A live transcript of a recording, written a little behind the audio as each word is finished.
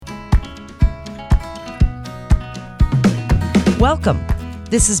Welcome.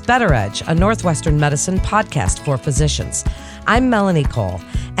 This is Better Edge, a Northwestern medicine podcast for physicians. I'm Melanie Cole,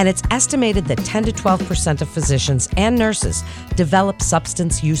 and it's estimated that 10 to 12% of physicians and nurses develop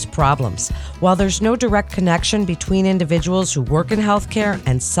substance use problems. While there's no direct connection between individuals who work in healthcare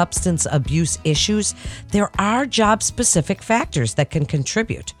and substance abuse issues, there are job-specific factors that can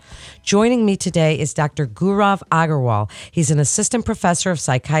contribute. Joining me today is Dr. Gaurav Agarwal. He's an assistant professor of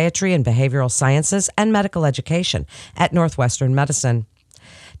psychiatry and behavioral sciences and medical education at Northwestern Medicine.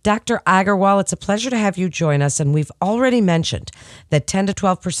 Dr. Agarwal, it's a pleasure to have you join us, and we've already mentioned that 10 to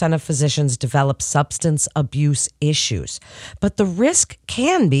 12% of physicians develop substance abuse issues, but the risk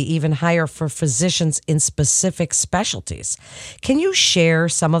can be even higher for physicians in specific specialties. Can you share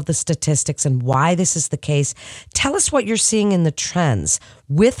some of the statistics and why this is the case? Tell us what you're seeing in the trends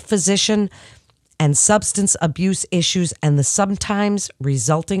with physician and substance abuse issues and the sometimes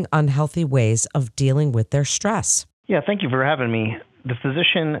resulting unhealthy ways of dealing with their stress. Yeah, thank you for having me. The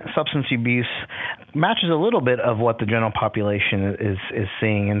physician substance abuse matches a little bit of what the general population is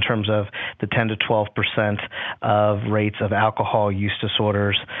seeing in terms of the 10 to 12% of rates of alcohol use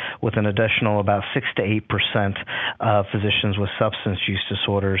disorders, with an additional about 6 to 8% of physicians with substance use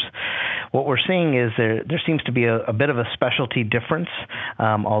disorders. What we're seeing is there seems to be a bit of a specialty difference,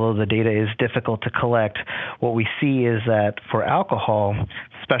 although the data is difficult to collect. What we see is that for alcohol,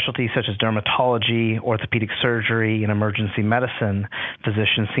 specialties such as dermatology, orthopedic surgery, and emergency medicine,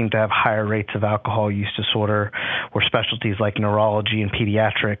 physicians seem to have higher rates of alcohol use disorder, where specialties like neurology and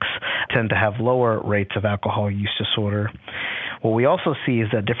pediatrics tend to have lower rates of alcohol use disorder. What we also see is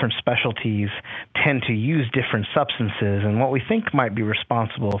that different specialties tend to use different substances, and what we think might be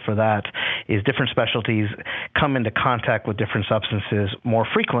responsible for that is different specialties come into contact with different substances more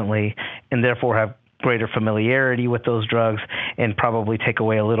frequently and therefore have greater familiarity with those drugs and probably take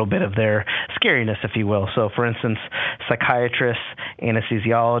away a little bit of their scariness, if you will. So, for instance, psychiatrists,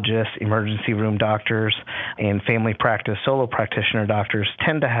 anesthesiologists, emergency room doctors, and family practice solo practitioner doctors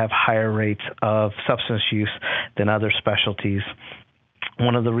tend to have higher rates of substance use than other specialties.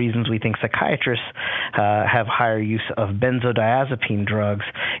 One of the reasons we think psychiatrists have higher use of benzodiazepine drugs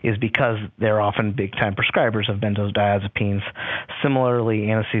is because they're often big-time prescribers of benzodiazepines. Similarly,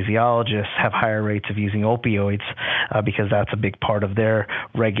 anesthesiologists have higher rates of using opioids because that's a big part of their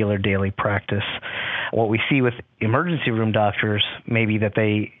regular daily practice. What we see with emergency room doctors, maybe that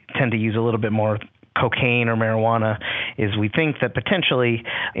they tend to use a little bit more cocaine or marijuana, is we think that potentially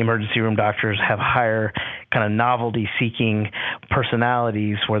emergency room doctors have higher kind of novelty-seeking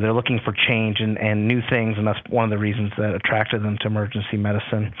personalities where they're looking for change and new things, and that's one of the reasons that attracted them to emergency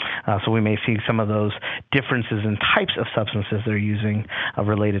medicine. So we may see some of those differences in types of substances they're using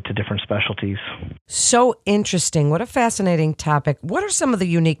related to different specialties. So interesting. What a fascinating topic. What are some of the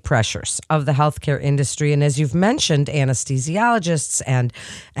unique pressures of the healthcare industry? And as you've mentioned, anesthesiologists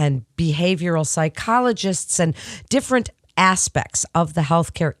and behavioral psychologists and different aspects of the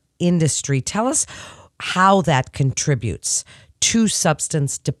healthcare industry. Tell us how that contributes to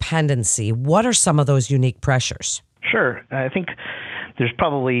substance dependency. What are some of those unique pressures? Sure. I think there's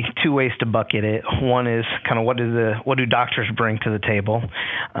probably two ways to bucket it. One is kind of what do doctors bring to the table?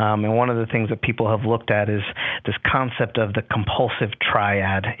 And one of the things that people have looked at is this concept of the compulsive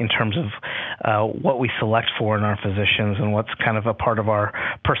triad in terms of what we select for in our physicians and what's kind of a part of our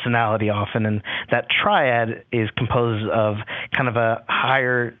personality often. And that triad is composed of kind of a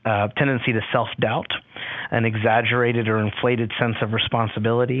higher tendency to self-doubt, an exaggerated or inflated sense of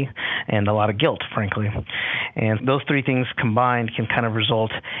responsibility, and a lot of guilt, frankly. And those three things combined can kind of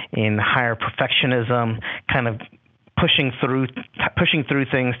result in higher perfectionism, kind of pushing through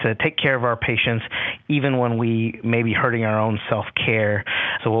things to take care of our patients, even when we may be hurting our own self-care.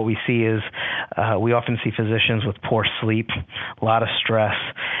 So what we see is we often see physicians with poor sleep, a lot of stress,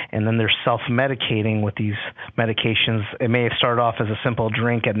 and then they're self-medicating with these medications. It may have started off as a simple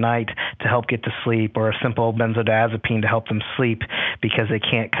drink at night to help get to sleep, or a simple benzodiazepine to help them sleep because they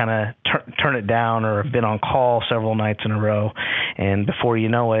can't kind of turn it down or have been on call several nights in a row. And before you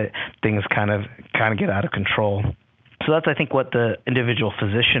know it, things kind of get out of control. So that's, I think, what the individual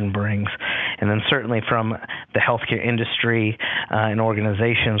physician brings. And then certainly from the healthcare industry and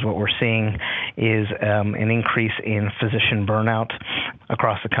organizations, what we're seeing is an increase in physician burnout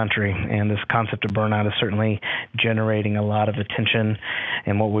across the country. And this concept of burnout is certainly generating a lot of attention.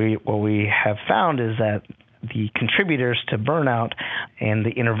 And what we have found is that the contributors to burnout and the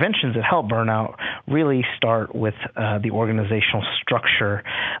interventions that help burnout really start with the organizational structure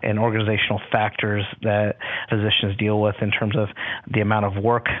and organizational factors that physicians deal with in terms of the amount of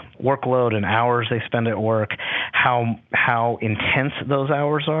workload and hours they spend at work, how intense those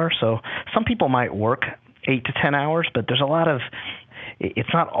hours are. So some people might work 8 to 10 hours, but there's a lot of,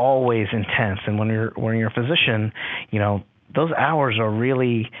 it's not always intense. And when you're a physician, those hours are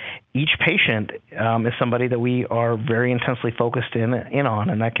really, each patient is somebody that we are very intensely focused in on,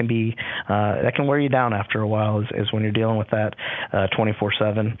 and that can be that can wear you down after a while, is when you're dealing with that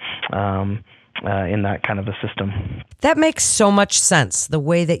 24/7 in that kind of a system. That makes so much sense, the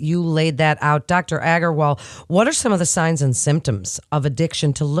way that you laid that out. Dr. Agarwal, what are some of the signs and symptoms of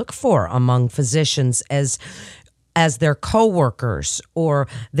addiction to look for among physicians as their coworkers or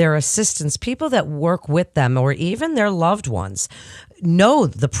their assistants, people that work with them, or even their loved ones, know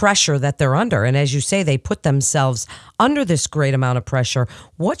the pressure that they're under? And as you say, they put themselves under this great amount of pressure.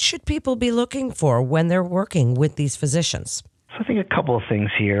 What should people be looking for when they're working with these physicians? So I think a couple of things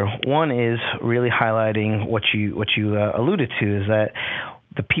here. One is really highlighting what you alluded to, is that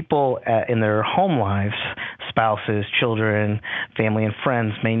the people in their home lives, spouses, children, family, and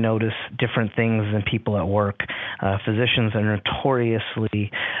friends, may notice different things than people at work. Physicians are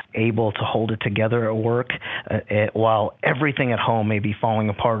notoriously able to hold it together at work, while everything at home may be falling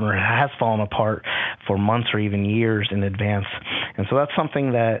apart or has fallen apart for months or even years in advance. And so that's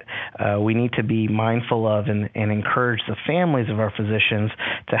something that we need to be mindful of and encourage the families of our physicians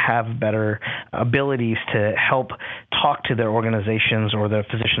to have better abilities to help talk to their organizations or their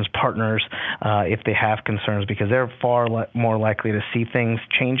physicians' partners if they have concerns, because they're far more likely to see things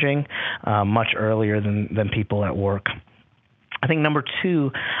changing much earlier than people at work. I think number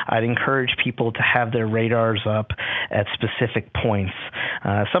two, I'd encourage people to have their radars up at specific points.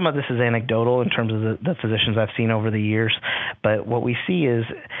 Some of this is anecdotal in terms of the physicians I've seen over the years, but what we see is,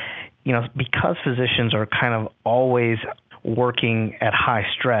 because physicians are kind of always working at high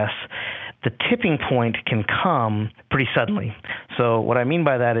stress, the tipping point can come pretty suddenly. So what I mean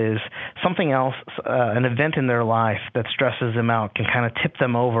by that is something else, an event in their life that stresses them out can kind of tip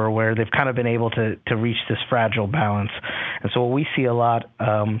them over where they've kind of been able to reach this fragile balance. And so what we see a lot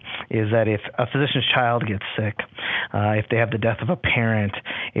is that if a physician's child gets sick, if they have the death of a parent,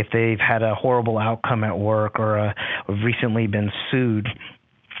 if they've had a horrible outcome at work or recently been sued,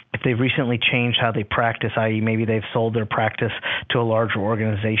 if they've recently changed how they practice, i.e. maybe they've sold their practice to a larger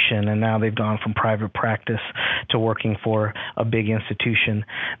organization and now they've gone from private practice to working for a big institution.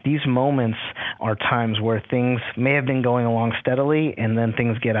 These moments are times where things may have been going along steadily and then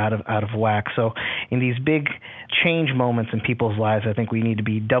things get out of whack. So in these big change moments in people's lives, I think we need to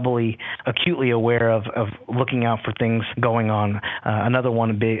be doubly acutely aware of looking out for things going on.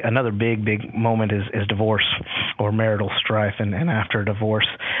 Another big moment is divorce or marital strife, and after divorce,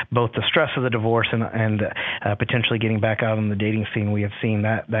 both the stress of the divorce and potentially getting back out on the dating scene, we have seen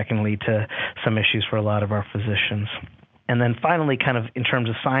that can lead to some issues for a lot of our physicians. And then finally, kind of in terms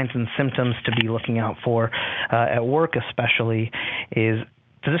of signs and symptoms to be looking out for at work especially, is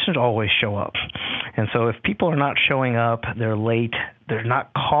physicians always show up. And so if people are not showing up, they're late, they're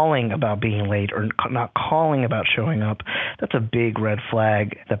not calling about being late or not calling about showing up, that's a big red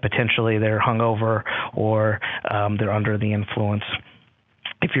flag that potentially they're hungover or they're under the influence.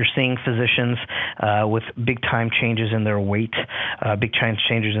 If you're seeing physicians with big-time changes in their weight, big-time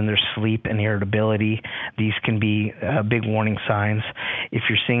changes in their sleep and irritability, these can be big warning signs. If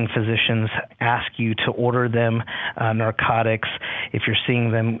you're seeing physicians ask you to order them narcotics, if you're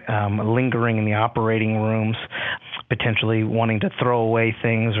seeing them lingering in the operating rooms, potentially wanting to throw away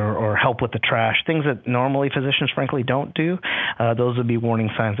things or help with the trash, things that normally physicians frankly don't do, those would be warning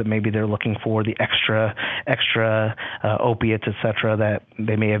signs that maybe they're looking for the extra opiates, etc., that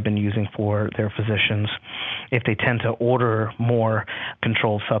they may have been using for their physicians. If they tend to order more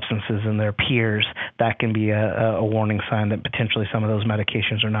controlled substances than their peers, that can be a warning sign that potentially some of those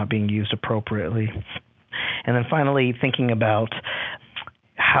medications are not being used appropriately. And then finally, thinking about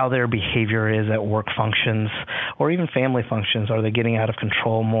how their behavior is at work functions or even family functions. Are they getting out of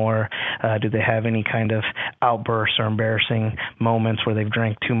control more? Do they have any kind of outbursts or embarrassing moments where they've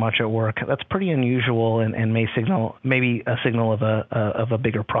drank too much at work? That's pretty unusual and may signal a signal of a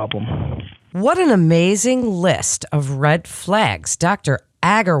bigger problem. What an amazing list of red flags. Dr.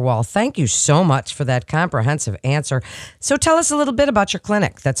 Agarwal, thank you so much for that comprehensive answer. So tell us a little bit about your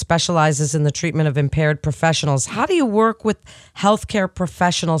clinic that specializes in the treatment of impaired professionals. How do you work with healthcare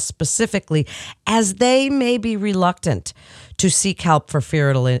professionals specifically as they may be reluctant to seek help for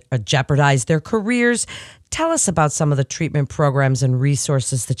fear it'll jeopardize their careers? Tell us about some of the treatment programs and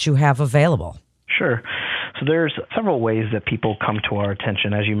resources that you have available. Sure. So there's several ways that people come to our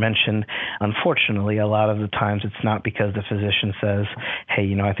attention. As you mentioned, unfortunately, a lot of the times it's not because the physician says,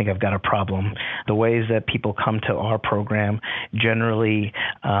 hey, I think I've got a problem. The ways that people come to our program generally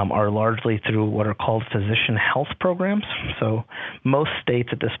are largely through what are called physician health programs. So most states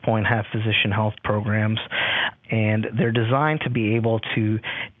at this point have physician health programs, and they're designed to be able to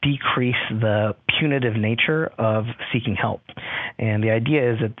decrease the punitive nature of seeking help. And the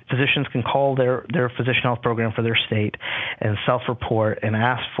idea is that physicians can call their physician health program for their state and self-report and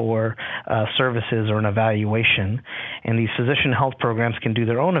ask for services or an evaluation. And these physician health programs can do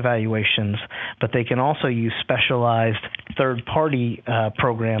their own evaluations, but they can also use specialized third-party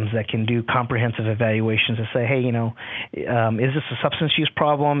programs that can do comprehensive evaluations to say, hey, is this a substance use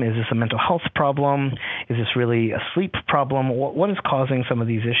problem? Is this a mental health problem? Is this really a sleep problem? What is causing some of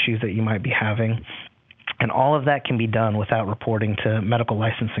these issues that you might be having? And all of that can be done without reporting to medical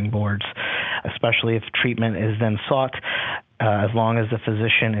licensing boards, especially if treatment is then sought. As long as the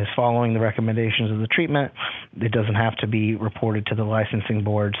physician is following the recommendations of the treatment, it doesn't have to be reported to the licensing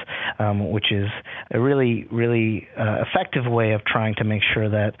boards, which is a really, really effective way of trying to make sure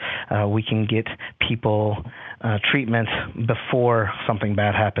that we can get people treatment before something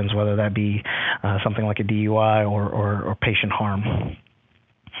bad happens, whether that be something like a DUI or patient harm.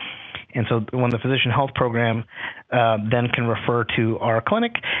 And so when the physician health program then can refer to our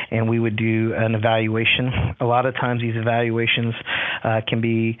clinic, and we would do an evaluation. A lot of times these evaluations can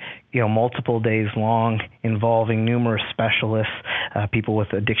be multiple days long, involving numerous specialists, people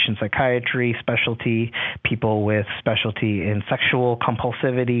with addiction psychiatry specialty, people with specialty in sexual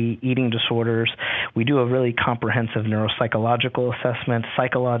compulsivity, eating disorders. We do a really comprehensive neuropsychological assessment,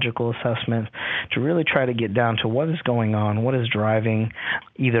 psychological assessment, to really try to get down to what is going on, what is driving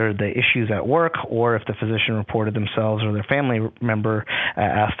either the issues at work, or if the physician reported themselves or their family member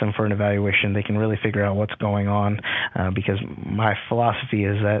asked them for an evaluation, they can really figure out what's going on, because my philosophy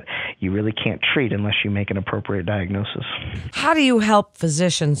is that you really can't treat unless you make an appropriate diagnosis. How do you help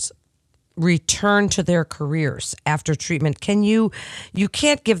physicians return to their careers after treatment? You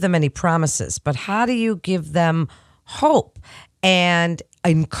can't give them any promises, but how do you give them hope and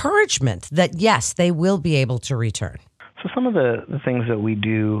encouragement that, yes, they will be able to return? So some of the things that we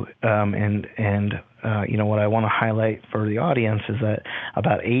do, what I want to highlight for the audience is that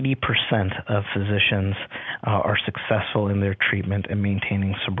about 80% of physicians are successful in their treatment and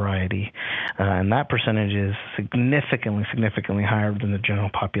maintaining sobriety. And that percentage is significantly higher than the general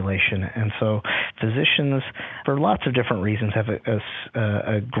population. And so physicians, for lots of different reasons, have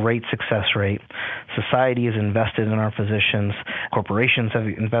a great success rate. Society is invested in our physicians. Corporations have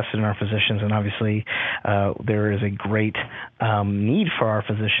invested in our physicians. And obviously, there is a great need for our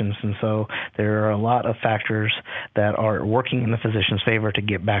physicians. And so there are a lot of factors that are working in the physician's favor to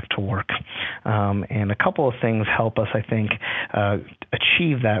get back to work. And a couple of things help us, I think,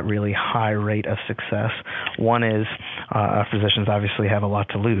 achieve that really high rate of success. One is physicians obviously have a lot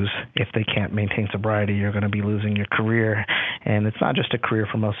to lose. If they can't maintain sobriety, you're going to be losing your career. And it's not just a career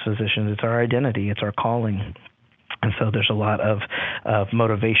for most physicians. It's our identity. It's our calling. And so there's a lot of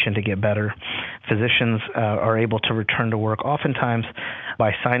motivation to get better. Physicians are able to return to work oftentimes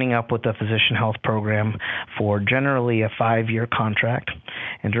by signing up with the physician health program for generally a 5-year contract.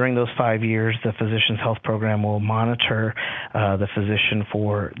 And during those 5 years, the physician's health program will monitor the physician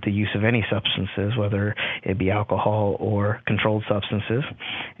for the use of any substances, whether it be alcohol or controlled substances.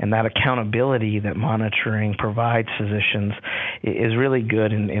 And that accountability that monitoring provides physicians is really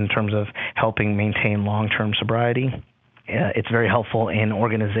good in terms of helping maintain long-term sobriety. It's very helpful in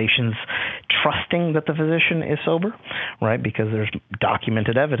organizations trusting that the physician is sober, right? Because there's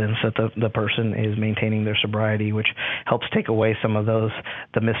documented evidence that the person is maintaining their sobriety, which helps take away some of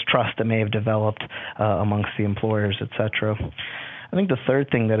the mistrust that may have developed amongst the employers, et cetera. I think the third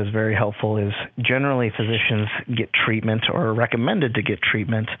thing that is very helpful is generally physicians get treatment or are recommended to get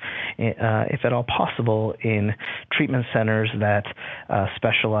treatment, if at all possible, in treatment centers that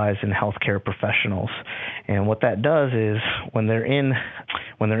specialize in healthcare professionals. And what that does is when they're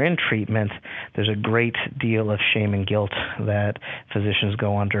in treatment, there's a great deal of shame and guilt that physicians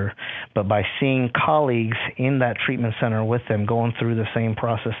go under. But by seeing colleagues in that treatment center with them going through the same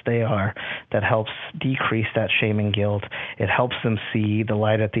process they are, that helps decrease that shame and guilt. It helps them see the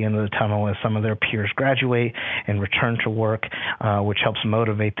light at the end of the tunnel as some of their peers graduate and return to work, which helps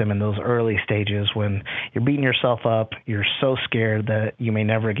motivate them in those early stages when you're beating yourself up, you're so scared that you may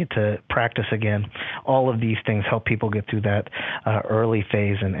never get to practice again. All of these things help people get through that early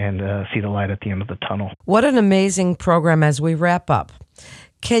phase and see the light at the end of the tunnel. What an amazing program as we wrap up.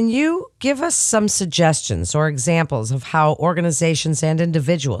 Can you give us some suggestions or examples of how organizations and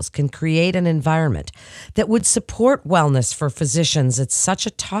individuals can create an environment that would support wellness for physicians? It's such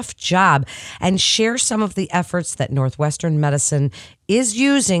a tough job, and share some of the efforts that Northwestern Medicine is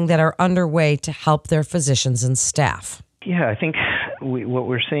using that are underway to help their physicians and staff. Yeah, I think what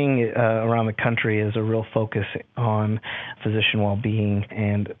we're seeing around the country is a real focus on physician well-being,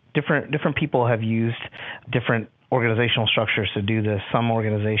 and different people have used different organizational structures to do this. Some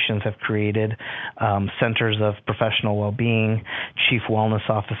organizations have created centers of professional well-being, chief wellness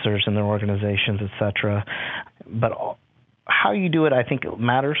officers in their organizations, et cetera. But how you do it, I think,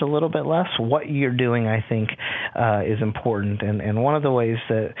 matters a little bit less. What you're doing, I think, is important. And one of the ways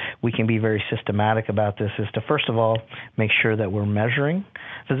that we can be very systematic about this is to, first of all, make sure that we're measuring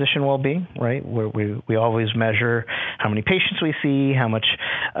physician well-being, right? We always measure how many patients we see, how much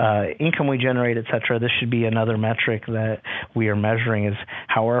income we generate, et cetera. This should be another metric that we are measuring, is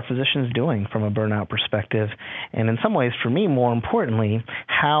how are our physicians doing from a burnout perspective. And in some ways, for me, more importantly,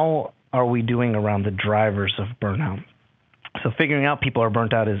 how are we doing around the drivers of burnout? So figuring out people are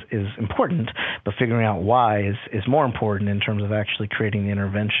burnt out is important, but figuring out why is more important in terms of actually creating the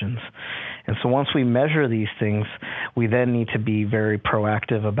interventions. And so once we measure these things, we then need to be very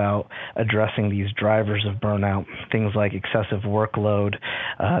proactive about addressing these drivers of burnout, things like excessive workload,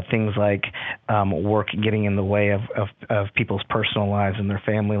 things like work getting in the way of people's personal lives and their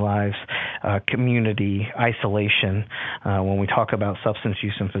family lives, community, isolation. When we talk about substance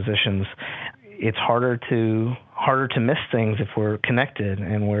use in physicians, it's harder to miss things if we're connected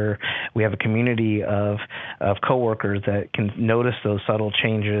and we have a community of coworkers that can notice those subtle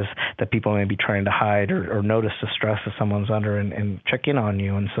changes that people may be trying to hide, or notice the stress that someone's under and check in on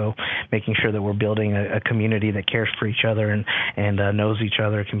you. And so making sure that we're building a community that cares for each other and knows each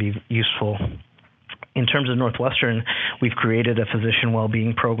other can be useful. In terms of Northwestern, we've created a physician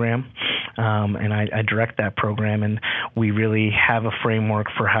well-being program, and I direct that program, and we really have a framework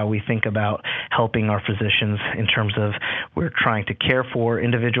for how we think about helping our physicians in terms of we're trying to care for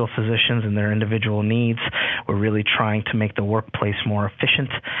individual physicians and their individual needs. We're really trying to make the workplace more efficient,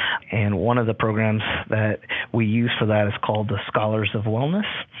 and one of the programs that we use for that is called the Scholars of Wellness.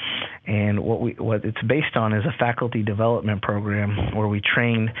 And what it's based on is a faculty development program where we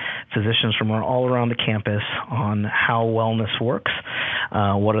train physicians from all around the campus on how wellness works,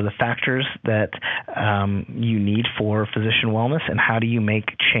 what are the factors that you need for physician wellness, and how do you make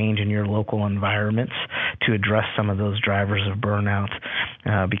change in your local environments to address some of those drivers of burnout.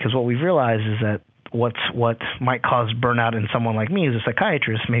 Because what we've realized is that what might cause burnout in someone like me as a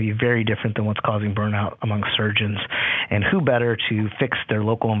psychiatrist may be very different than what's causing burnout among surgeons. And who better to fix their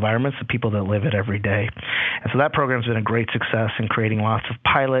local environments, the people that live it every day. And so that program's been a great success in creating lots of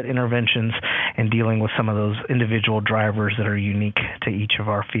pilot interventions and dealing with some of those individual drivers that are unique to each of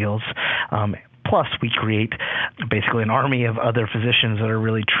our fields. Plus, we create basically an army of other physicians that are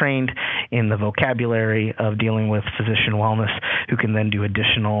really trained in the vocabulary of dealing with physician wellness, who can then do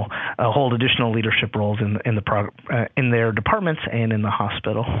hold additional leadership roles in their departments and in the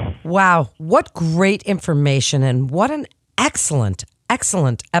hospital. Wow, what great information, and what an excellent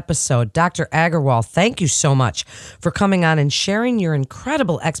episode. Dr. Agarwal, thank you so much for coming on and sharing your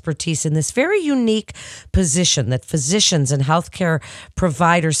incredible expertise in this very unique position that physicians and healthcare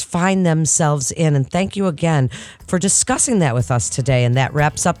providers find themselves in. And thank you again for discussing that with us today. And that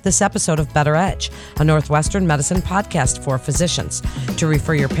wraps up this episode of Better Edge, a Northwestern Medicine podcast for physicians. To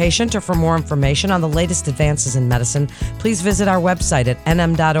refer your patient or for more information on the latest advances in medicine, please visit our website at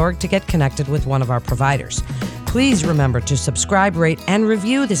nm.org to get connected with one of our providers. Please remember to subscribe, rate, and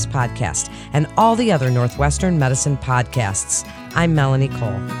review this podcast and all the other Northwestern Medicine podcasts. I'm Melanie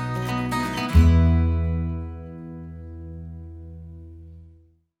Cole.